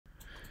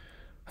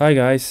Hi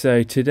guys,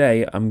 so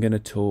today I'm going to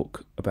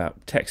talk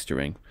about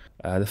texturing.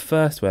 The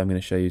first way I'm going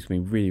to show you is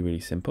going to be really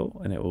simple,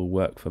 and it will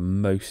work for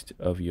most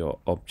of your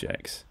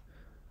objects.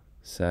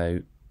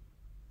 So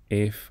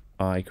if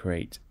I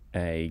create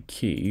a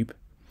cube,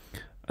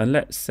 and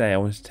let's say I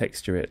want to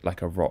texture it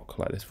like a rock,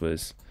 like this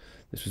was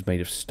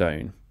made of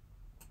stone.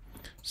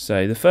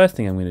 So the first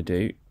thing I'm going to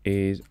do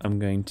is I'm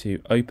going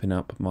to open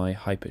up my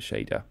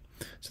hypershader.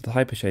 So the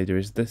hypershader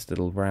is this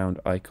little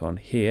round icon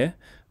here.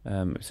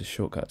 It's a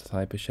shortcut to the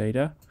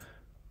hypershader,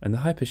 and the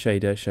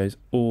hypershader shows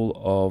all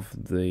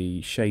of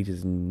the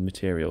shaders and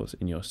materials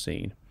in your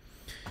scene.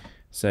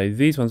 So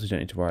these ones we don't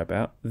need to worry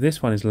about.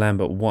 This one is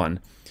Lambert 1,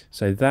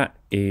 so that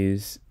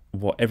is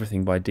what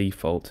everything by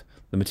default,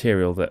 the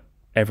material that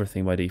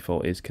everything by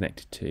default is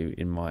connected to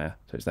in Maya.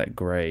 So it's that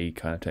grey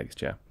kind of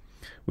texture.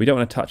 We don't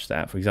want to touch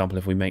that. For example,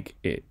 if we make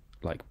it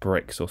like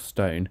bricks or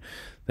stone,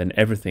 then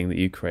everything that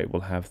you create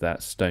will have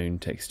that stone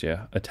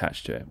texture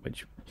attached to it,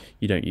 which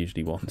you don't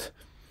usually want.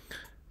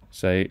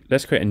 So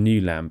let's create a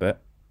new Lambert,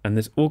 and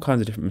there's all kinds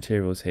of different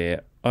materials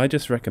here. I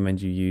just recommend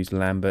you use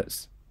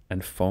Lamberts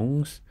and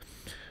Fongs.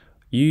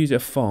 Use a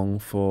Fong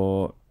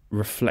for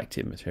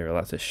reflective material,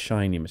 that's a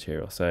shiny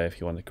material. So if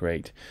you want to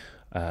create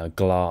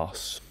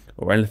glass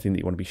or anything that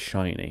you want to be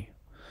shiny.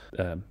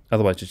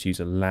 Otherwise just use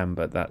a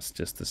Lambert, that's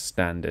just the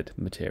standard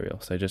material.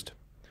 So just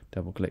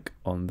double click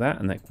on that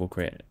and that will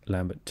create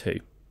Lambert 2.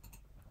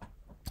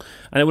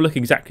 And it will look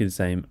exactly the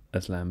same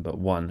as Lambert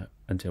 1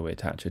 until we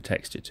attach a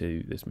texture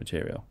to this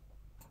material.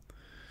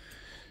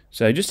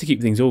 So just to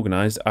keep things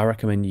organized, I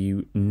recommend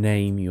you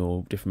name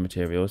your different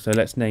materials. So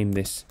let's name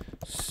this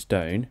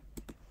stone,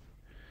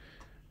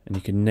 and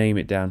you can name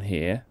it down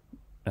here.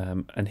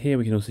 And here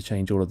we can also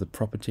change all of the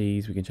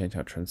properties. We can change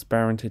how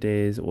transparent it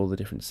is, all the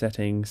different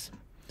settings.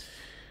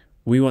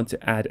 We want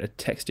to add a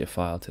texture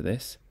file to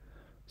this.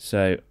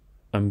 So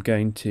I'm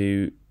going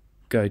to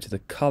go to the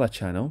color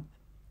channel,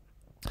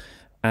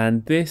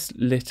 and this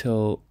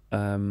little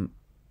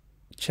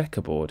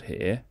checkerboard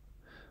here,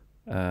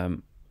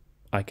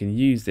 I can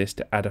use this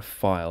to add a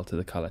file to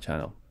the color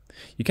channel.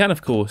 You can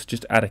of course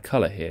just add a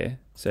color here.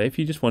 So if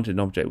you just wanted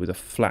an object with a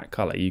flat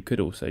color, you could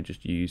also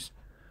just use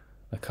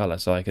a color.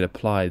 So I could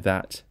apply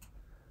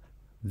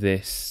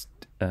this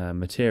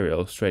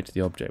material straight to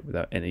the object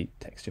without any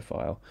texture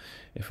file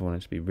if I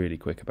wanted to be really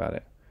quick about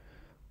it.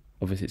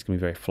 Obviously it's going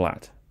to be very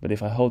flat, but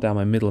if I hold down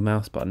my middle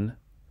mouse button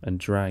and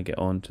drag it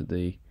onto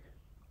the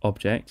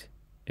object,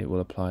 it will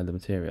apply the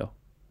material.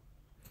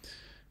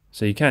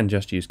 So you can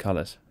just use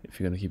colors if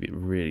you're going to keep it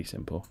really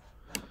simple.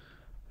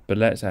 But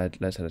let's add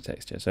a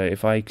texture. So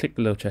if I click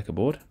the little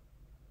checkerboard,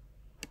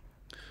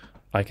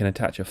 I can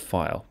attach a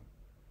file.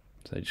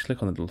 So just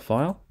click on the little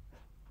file,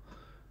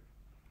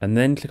 and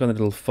then click on the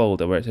little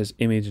folder where it says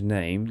image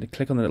name.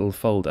 Click on the little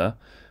folder,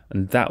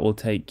 and that will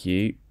take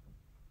you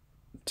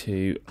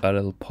to a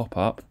little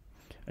pop-up,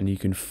 and you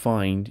can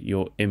find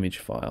your image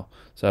file.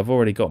 So I've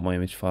already got my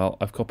image file.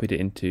 I've copied it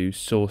into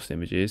source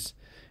images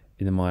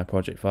in the Maya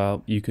project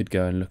file. You could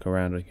go and look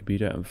around on a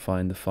computer and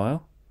find the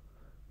file,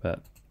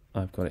 but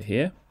I've got it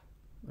here,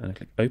 and I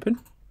click open,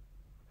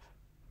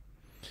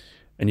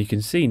 and you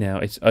can see now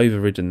it's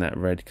overridden that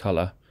red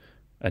color,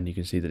 and you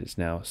can see that it's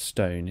now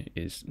stone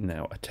is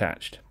now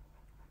attached.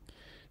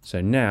 So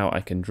now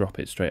I can drop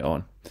it straight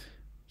on.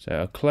 So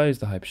I'll close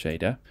the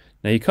hypershader.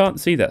 Now you can't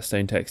see that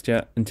stone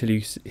texture until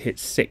you hit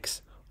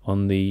 6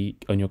 on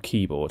your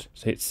keyboard.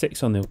 So hit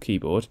 6 on the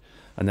keyboard,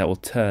 and that will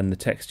turn the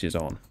textures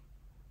on.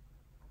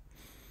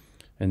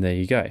 And there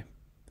you go.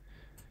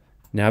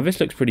 Now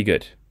this looks pretty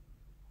good,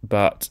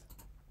 but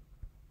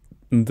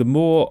the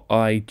more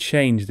I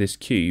change this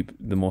cube,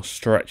 the more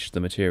stretched the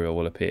material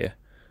will appear.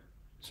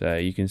 So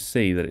you can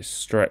see that it's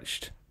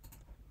stretched.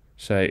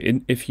 So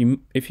if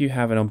you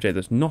have an object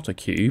that's not a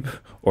cube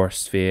or a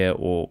sphere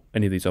or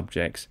any of these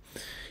objects,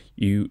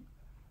 you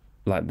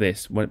like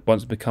this,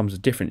 once it becomes a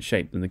different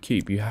shape than the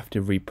cube, you have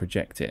to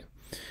reproject it.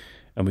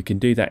 And we can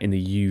do that in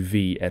the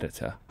UV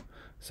editor.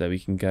 So we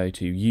can go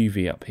to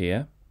UV up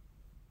here,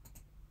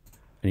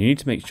 and you need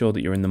to make sure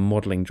that you're in the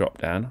modeling drop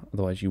down,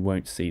 otherwise you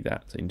won't see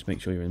that. So you need to make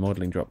sure you're in the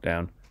modeling drop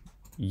down,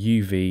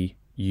 UV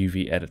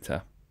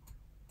editor.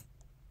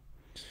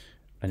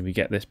 And we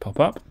get this pop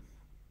up.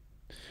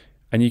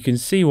 And you can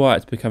see why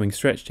it's becoming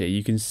stretched here.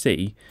 You can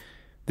see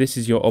this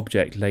is your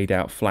object laid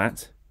out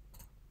flat,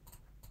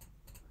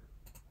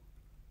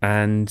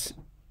 and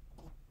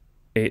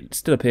it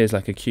still appears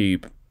like a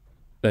cube,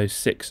 those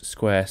 6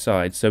 square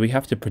sides. So we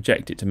have to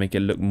project it to make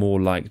it look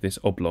more like this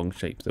oblong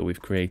shape that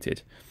we've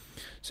created.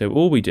 So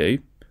all we do,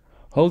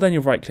 hold down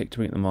your right click to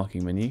bring up the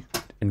marking menu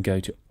and go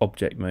to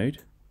object mode.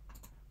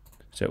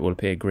 So it will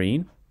appear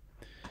green.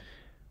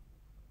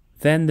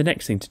 Then the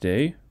next thing to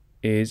do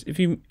is if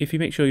you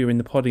make sure you're in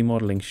the poly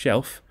modeling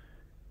shelf,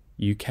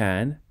 you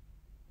can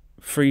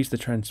freeze the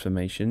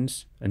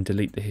transformations and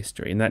delete the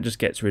history, and that just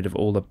gets rid of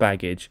all the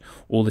baggage,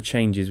 all the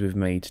changes we've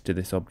made to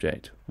this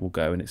object will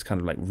go, and it's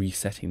kind of like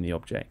resetting the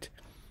object.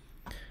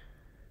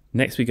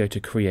 Next we go to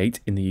create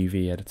in the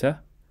UV editor,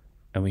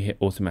 and we hit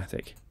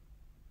automatic.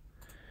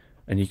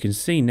 And you can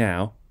see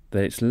now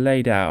that it's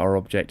laid out our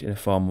object in a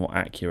far more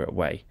accurate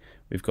way.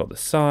 We've got the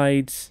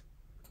sides,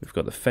 we've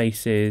got the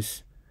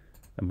faces,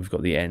 and we've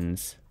got the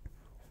ends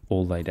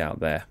all laid out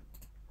there.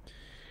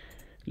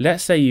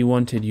 Let's say you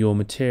wanted your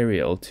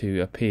material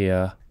to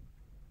appear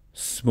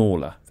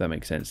smaller, if that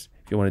makes sense.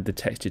 If you wanted the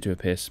texture to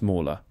appear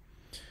smaller,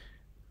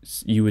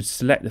 you would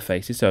select the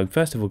faces. So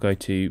first of all, go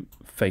to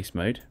face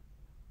mode,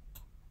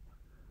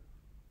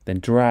 then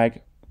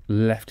drag,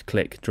 left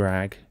click,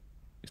 drag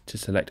to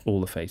select all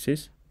the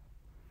faces.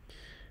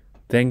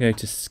 Then go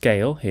to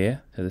scale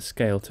here, so the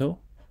scale tool,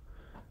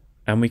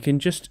 and we can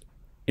just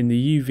in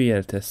the UV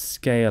editor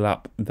scale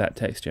up that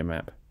texture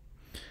map.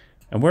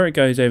 And where it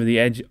goes over the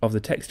edge of the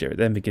texture, it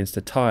then begins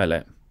to tile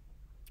it.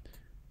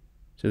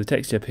 So the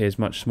texture appears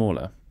much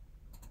smaller.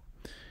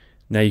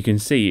 Now you can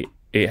see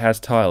it has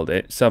tiled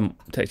it. Some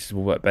textures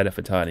will work better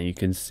for tiling. You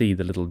can see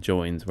the little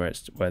joins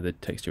where the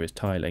texture is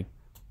tiling.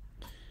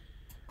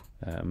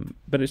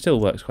 But it still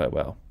works quite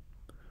well.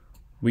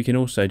 We can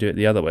also do it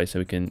the other way, so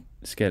we can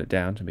scale it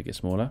down to make it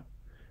smaller.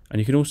 And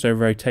you can also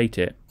rotate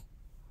it.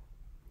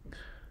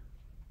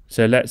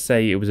 So let's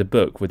say it was a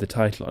book with a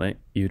title on it,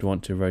 you'd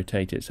want to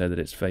rotate it so that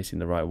it's facing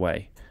the right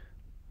way,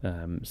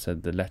 so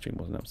the lettering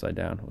wasn't upside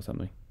down or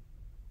something.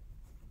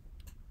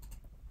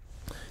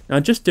 Now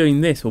just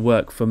doing this will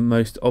work for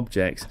most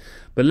objects,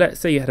 but let's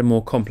say you had a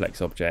more complex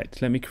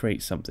object. Let me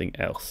create something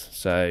else.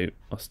 So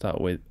I'll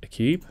start with a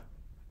cube,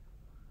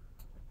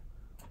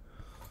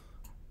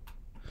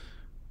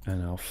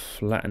 and I'll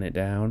flatten it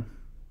down.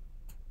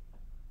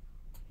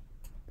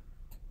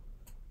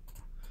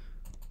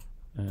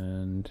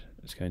 And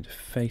let's go into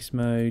face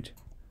mode,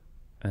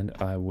 and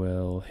I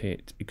will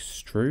hit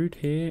extrude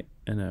here,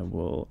 and I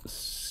will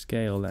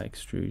scale that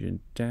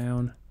extrusion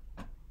down,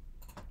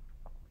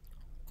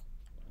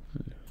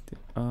 lift it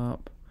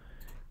up,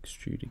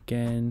 extrude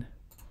again,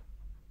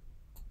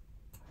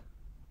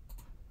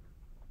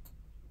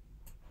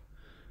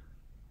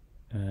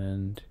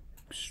 and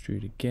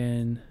extrude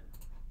again,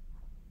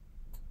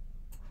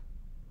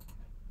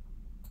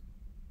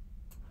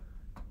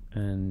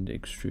 and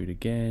extrude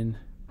again.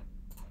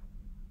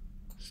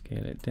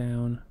 Scale it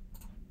down.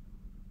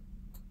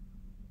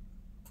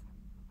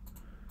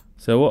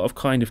 So what I've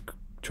kind of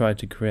tried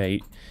to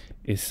create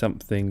is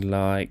something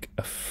like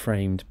a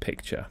framed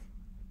picture.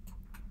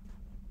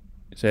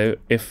 So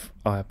if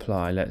I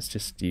apply, let's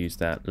just use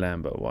that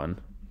Lambert one.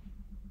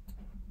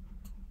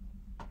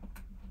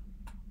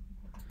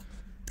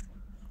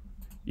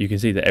 You can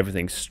see that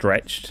everything's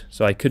stretched,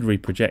 so I could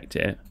reproject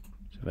it.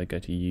 So if I go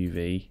to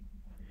UV,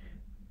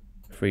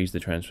 freeze the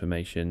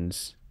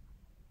transformations,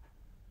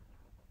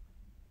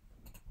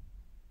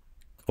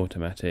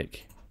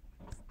 automatic,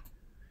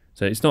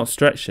 so it's not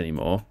stretched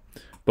anymore.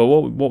 But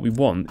what we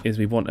want is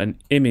we want an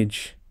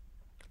image,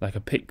 like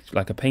a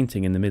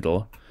painting in the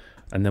middle,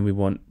 and then we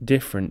want a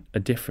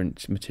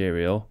different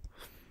material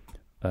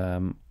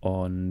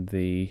on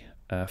the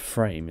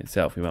frame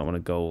itself. We might want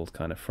a gold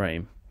kind of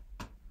frame.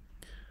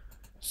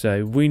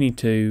 So we need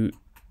to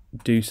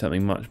do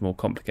something much more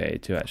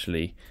complicated to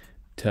actually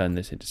turn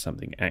this into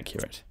something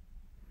accurate.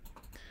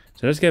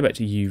 So let's go back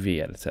to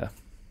UV editor.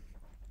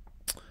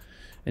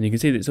 And you can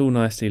see that it's all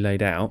nicely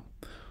laid out.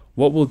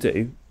 What we'll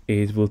do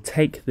is we'll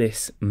take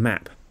this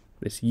map,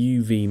 this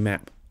UV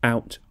map,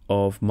 out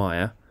of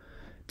Maya,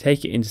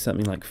 take it into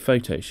something like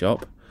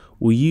Photoshop.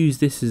 We'll use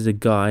this as a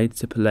guide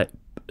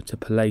to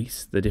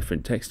place the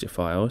different texture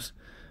files,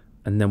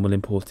 and then we'll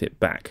import it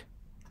back.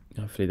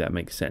 Hopefully that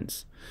makes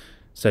sense.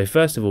 So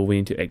first of all, we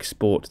need to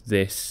export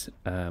this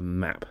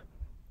map.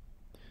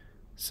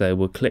 So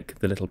we'll click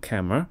the little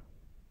camera,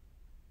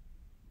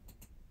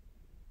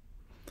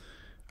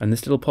 and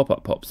this little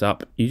pop-up pops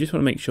up. You just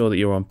want to make sure that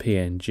you're on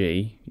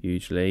PNG,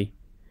 usually.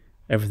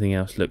 Everything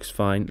else looks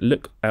fine.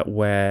 Look at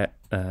where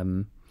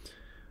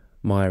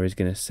Maya is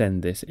going to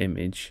send this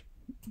image.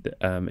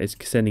 It's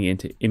sending it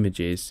into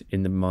images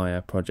in the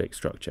Maya project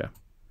structure.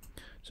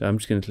 So I'm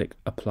just going to click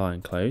apply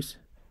and close.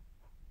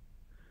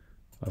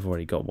 I've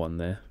already got one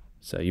there.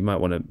 So you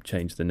might want to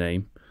change the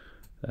name.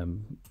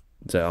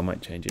 So I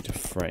might change it to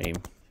frame,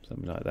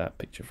 something like that,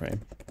 picture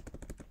frame.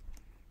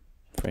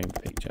 Frame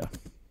picture.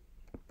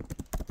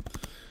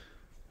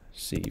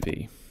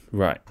 CV.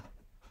 Right,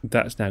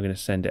 that's now going to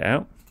send it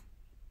out,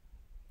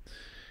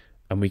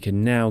 and we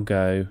can now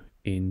go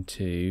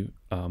into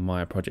our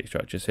Maya project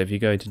structure. So if you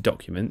go into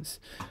documents,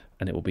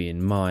 and it will be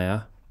in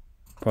Maya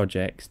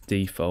projects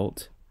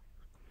default,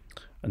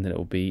 and then it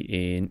will be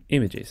in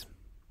images,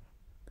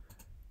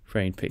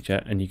 framed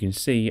picture, and you can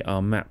see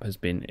our map has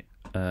been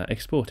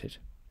exported.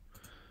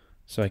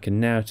 So I can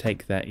now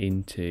take that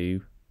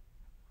into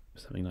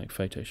something like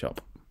Photoshop.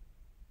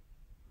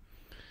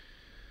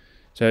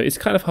 So it's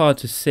kind of hard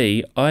to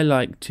see. I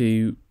like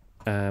to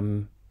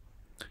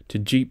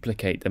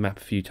duplicate the map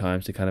a few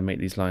times to kind of make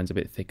these lines a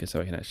bit thicker so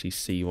I can actually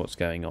see what's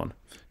going on.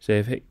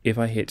 So if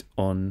I hit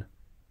on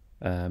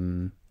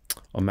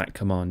Mac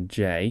Command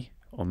J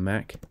on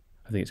Mac,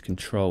 I think it's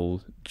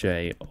Control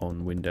J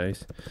on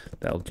Windows,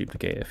 that'll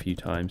duplicate it a few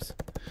times.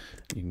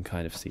 You can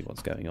kind of see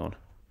what's going on.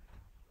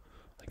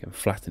 I can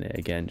flatten it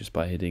again just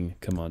by hitting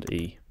Command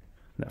E.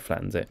 and that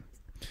flattens it.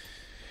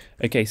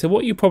 Okay, so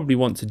what you probably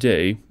want to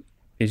do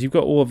is you've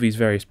got all of these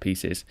various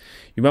pieces.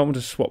 You might want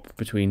to swap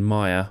between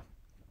Maya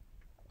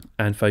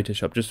and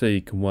Photoshop just so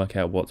you can work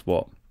out what's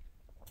what.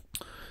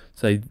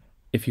 So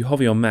if you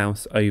hover your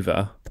mouse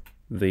over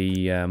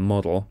the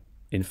model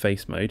in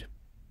face mode,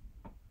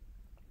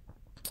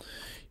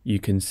 you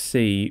can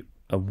see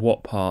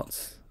what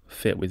parts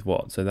fit with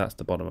what. So that's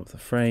the bottom of the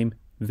frame.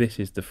 This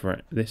is the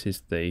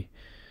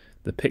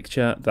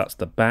picture. That's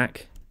the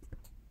back.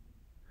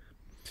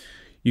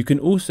 You can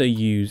also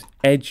use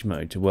edge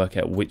mode to work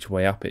out which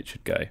way up it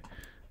should go.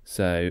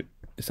 So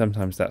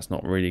sometimes that's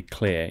not really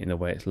clear in the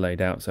way it's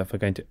laid out. So if I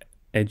go into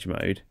edge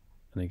mode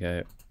and I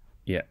go,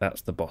 yeah,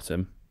 that's the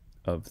bottom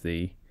of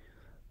the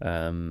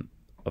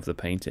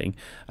painting,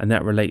 and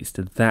that relates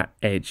to that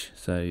edge.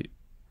 So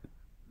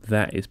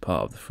that is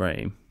part of the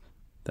frame.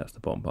 That's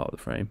the bottom part of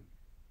the frame.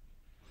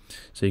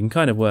 So you can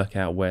kind of work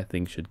out where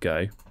things should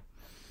go.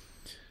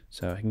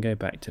 So I can go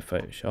back to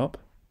Photoshop.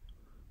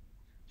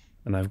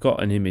 And I've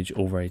got an image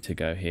all ready to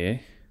go here,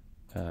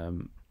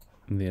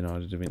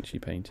 Leonardo da Vinci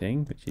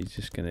painting, which is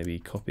just going to be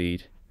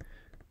copied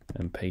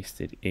and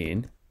pasted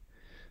in.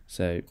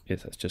 So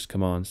yes, that's just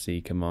Command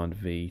C, Command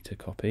V to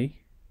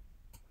copy.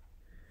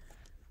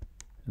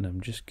 And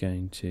I'm just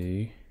going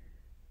to,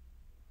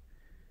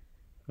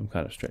 I'm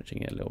kind of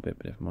stretching it a little bit,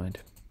 but never mind.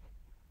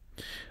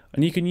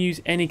 And you can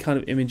use any kind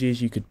of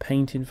images. You could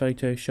paint in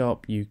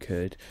Photoshop, you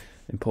could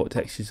import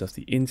textures off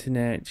the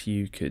internet,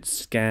 you could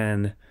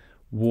scan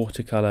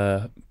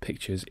watercolor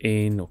pictures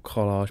in or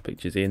collage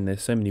pictures in.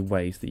 There's so many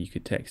ways that you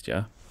could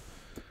texture.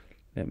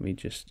 Let me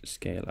just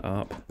scale it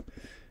up,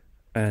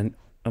 and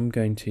I'm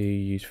going to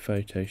use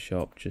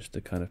Photoshop just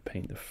to kind of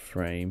paint the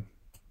frame.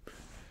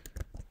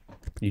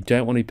 You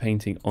don't want to be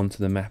painting onto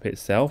the map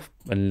itself,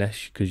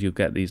 unless, because you'll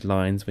get these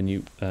lines when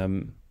you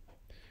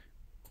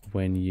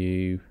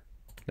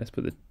let's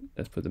put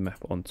the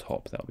map on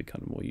top. That'll be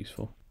kind of more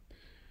useful.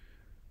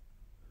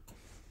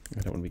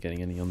 I don't want to be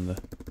getting any on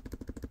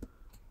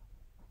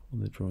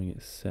the drawing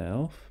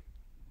itself.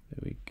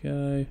 There we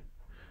go.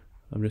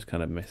 I'm just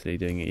kind of messily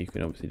doing it. You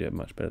can obviously do it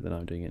much better than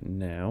I'm doing it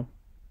now.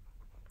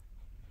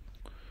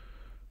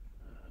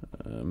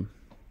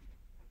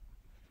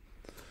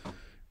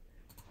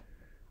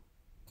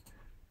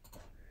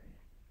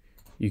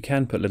 You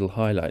can put little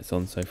highlights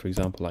on. So for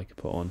example, I could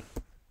put on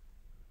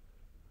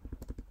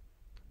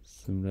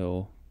some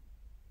little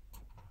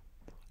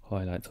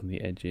highlights on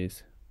the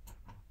edges.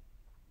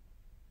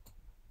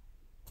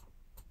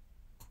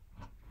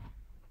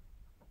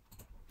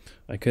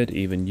 I could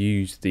even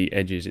use the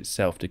edges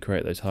itself to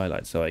create those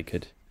highlights, so I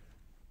could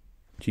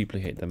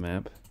duplicate the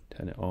map,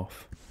 turn it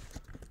off,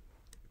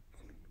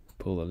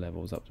 pull the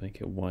levels up to make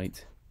it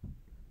white,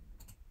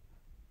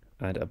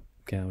 add a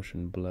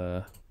Gaussian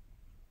blur.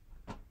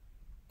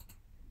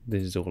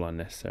 This is all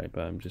unnecessary,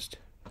 but I'm just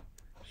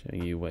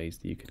showing you ways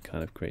that you could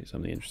kind of create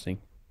something interesting.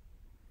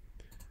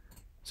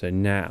 So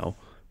now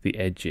the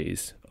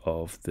edges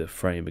of the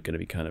frame are going to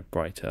be kind of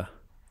brighter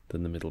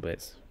than the middle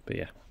bits, but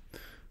yeah.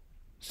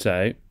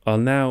 So I'll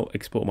now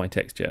export my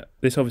texture.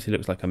 This obviously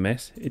looks like a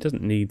mess. It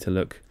doesn't need to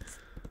look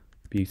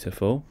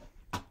beautiful,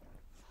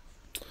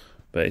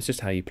 but it's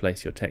just how you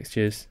place your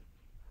textures.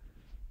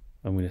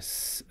 I'm going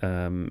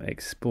to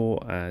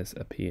export as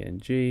a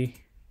PNG,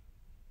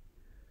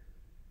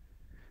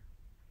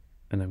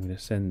 and I'm going to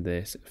send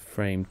this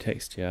frame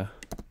texture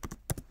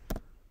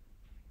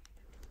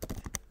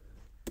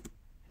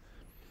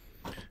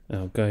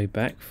I'll go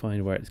back,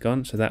 find where it's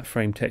gone. So that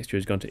frame texture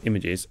has gone to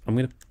images. I'm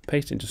going to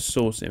paste it into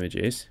source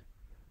images.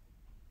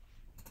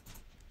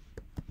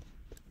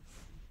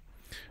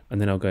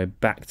 And then I'll go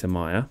back to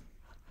Maya.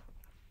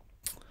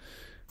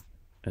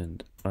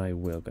 And I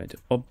will go into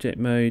object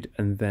mode,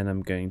 and then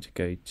I'm going to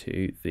go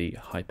to the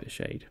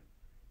hypershade.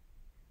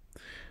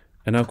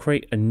 And I'll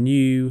create a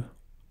new,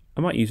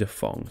 I might use a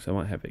Phong, so I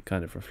might have it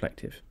kind of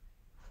reflective.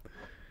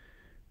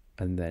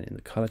 And then in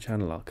the color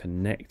channel, I'll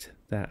connect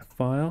that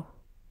file.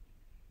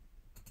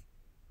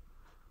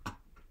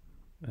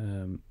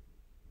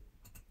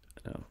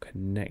 I'll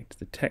connect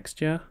the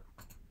texture.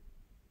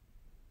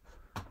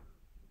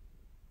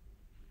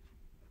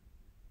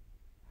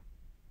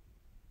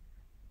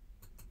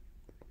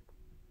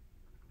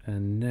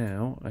 And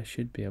now I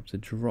should be able to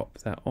drop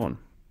that on.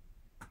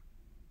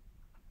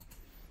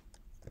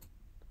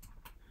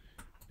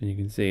 And you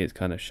can see it's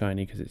kind of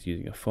shiny because it's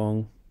using a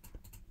Phong.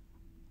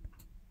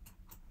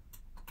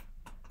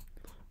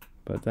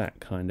 But that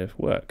kind of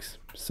works.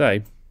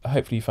 So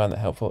hopefully you found that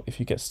helpful. If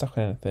you get stuck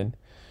on anything,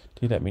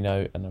 do let me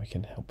know and we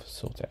can help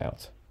sort it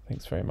out.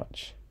 Thanks very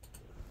much.